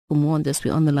For more on this,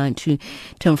 we're on the line to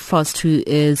Tim Frost, who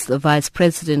is the Vice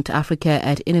President Africa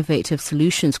at Innovative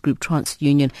Solutions Group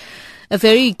TransUnion. A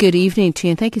very good evening to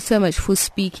you, and thank you so much for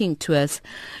speaking to us.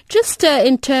 Just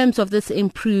in terms of this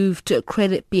improved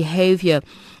credit behavior,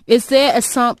 is there a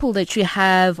sample that you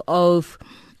have of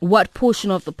what portion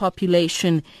of the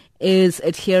population is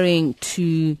adhering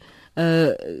to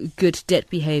good debt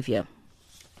behavior?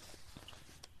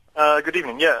 Good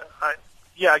evening.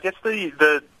 I guess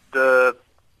the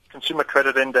Consumer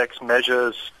Credit Index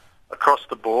measures across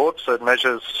the board, so it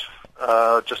measures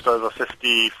just over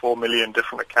 54 million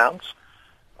different accounts.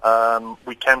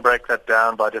 We can break that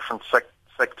down by different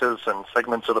sectors and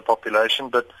segments of the population,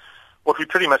 but what we're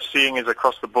pretty much seeing is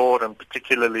across the board, and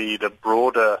particularly the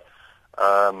broader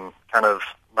kind of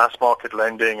mass market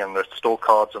lending and the store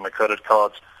cards and the credit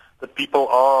cards, that people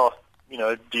are,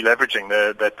 deleveraging.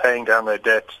 They're paying down their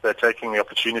debt. They're taking the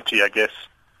opportunity, I guess,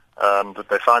 that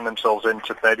they find themselves in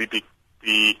to maybe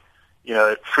be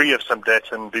free of some debt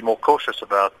and be more cautious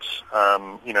about,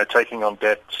 taking on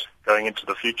debt going into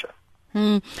the future.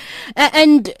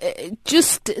 And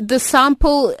just the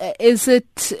sample,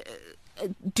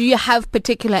 do you have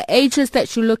particular ages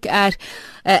that you look at?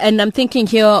 And I'm thinking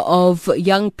here of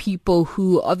young people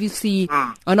who obviously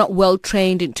are not well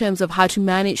trained in terms of how to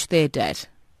manage their debt.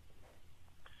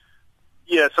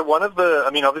 Yeah, so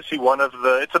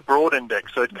it's a broad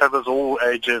index, so it covers all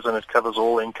ages and it covers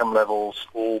all income levels,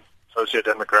 all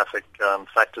socio-demographic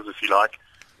factors, if you like.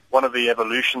 One of the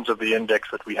evolutions of the index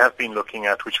that we have been looking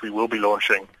at, which we will be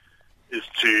launching, is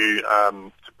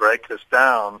to break this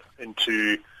down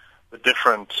into the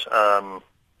different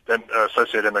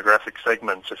socio-demographic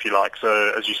segments, if you like.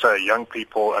 So, as you say, young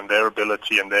people and their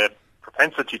ability and their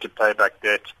propensity to pay back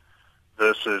debt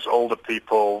versus older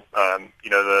people,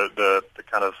 the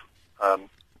kind of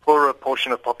poorer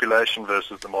portion of population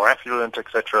versus the more affluent,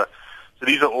 etc. So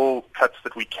these are all cuts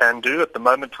that we can do. At the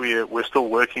moment, we're still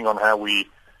working on how we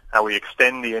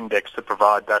extend the index to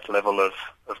provide that level of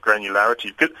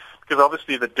granularity. Because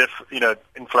obviously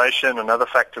inflation and other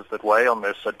factors that weigh on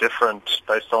this are different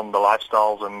based on the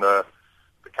lifestyles and the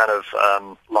kind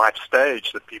of life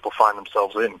stage that people find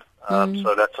themselves in.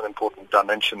 So that's an important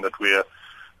dimension that we're,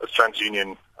 as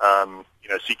TransUnion,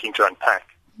 seeking to unpack.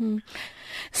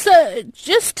 So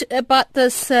just about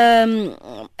this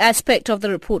aspect of the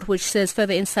report which says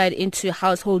further insight into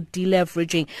household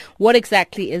deleveraging, what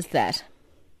exactly is that?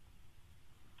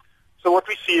 So what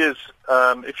we see is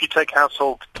if you take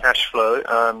household cash flow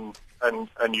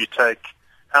and you take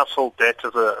household debt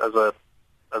as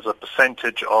a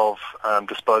percentage of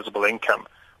disposable income,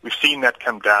 we've seen that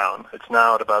come down. It's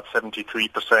now at about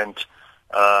 73%.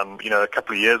 A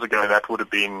couple of years ago, that would have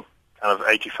been kind of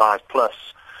 85 plus.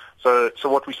 So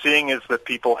what we're seeing is that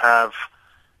people have,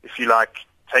 if you like,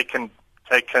 taken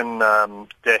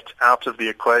debt out of the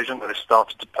equation. They've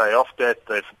started to pay off debt.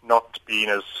 They've not been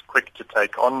as quick to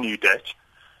take on new debt.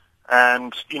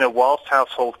 And, whilst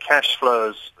household cash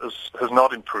flows has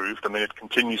not improved, it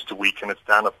continues to weaken. It's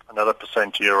down another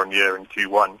 % year on year in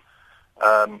Q1.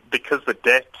 Because the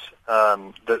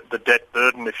debt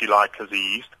burden, if you like, has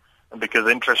eased, and because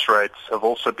interest rates have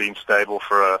also been stable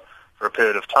for a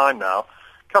period of time now,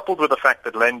 coupled with the fact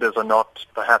that lenders are not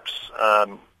perhaps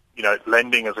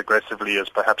lending as aggressively as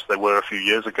perhaps they were a few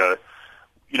years ago,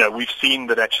 we've seen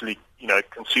that actually,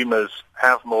 consumers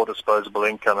have more disposable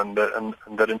income, and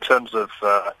that in terms of,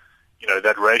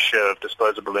 that ratio of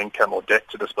disposable income or debt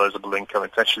to disposable income,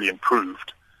 it's actually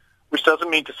improved, which doesn't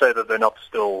mean to say that they're not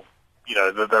still,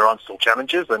 that there aren't still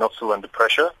challenges, they're not still under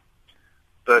pressure.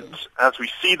 But as we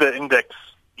see the index,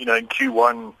 in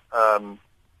Q1,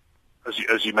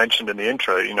 as you mentioned in the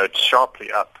intro, it's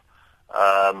sharply up.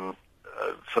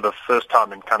 For the first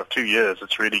time in kind of 2 years,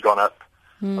 it's really gone up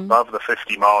above the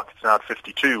 50 mark. It's now at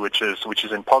 52, which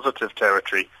is in positive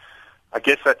territory. I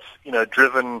guess that's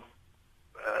driven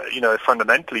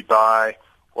fundamentally by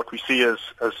what we see as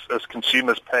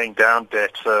consumers paying down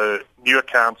debt. So new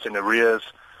accounts in arrears,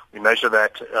 we measure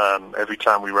that every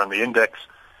time we run the index.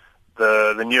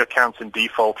 The new accounts in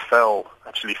default fell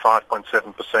actually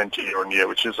 5.7% year on year,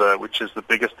 which is the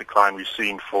biggest decline we've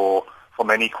seen for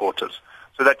many quarters.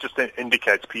 So that just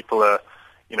indicates people are,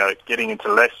 getting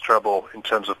into less trouble in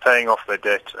terms of paying off their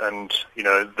debt, and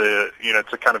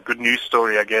it's a kind of good news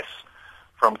story, I guess,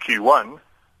 from Q1.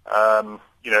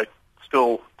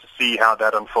 Still to see how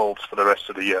that unfolds for the rest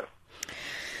of the year.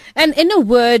 And in a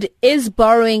word, is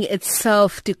borrowing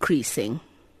itself decreasing?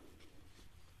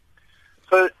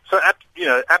 So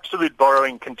absolute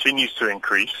borrowing continues to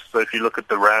increase. So if you look at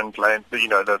the rand lent,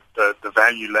 the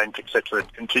value lent, etc.,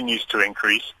 it continues to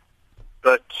increase.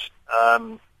 But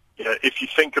if you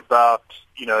think about,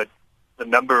 the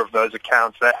number of those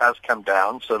accounts, that has come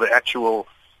down. So the actual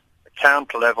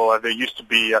account level, there used to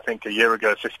be, I think a year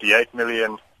ago, 58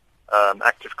 million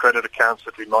active credit accounts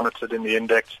that we monitored in the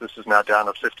index. This is now down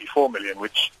at 54 million,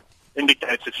 which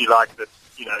indicates, if you like, that,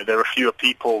 there are fewer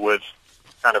people with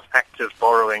kind of active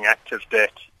borrowing, active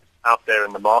debt out there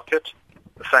in the market.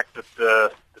 The fact that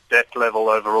the debt level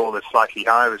overall is slightly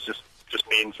higher just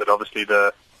means that obviously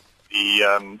the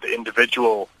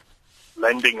individual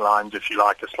lending lines, if you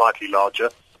like, are slightly larger.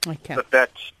 Okay. But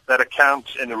that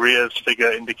account in arrears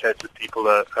figure indicates that people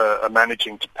are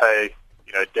managing to pay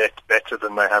debt better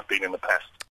than they have been in the past.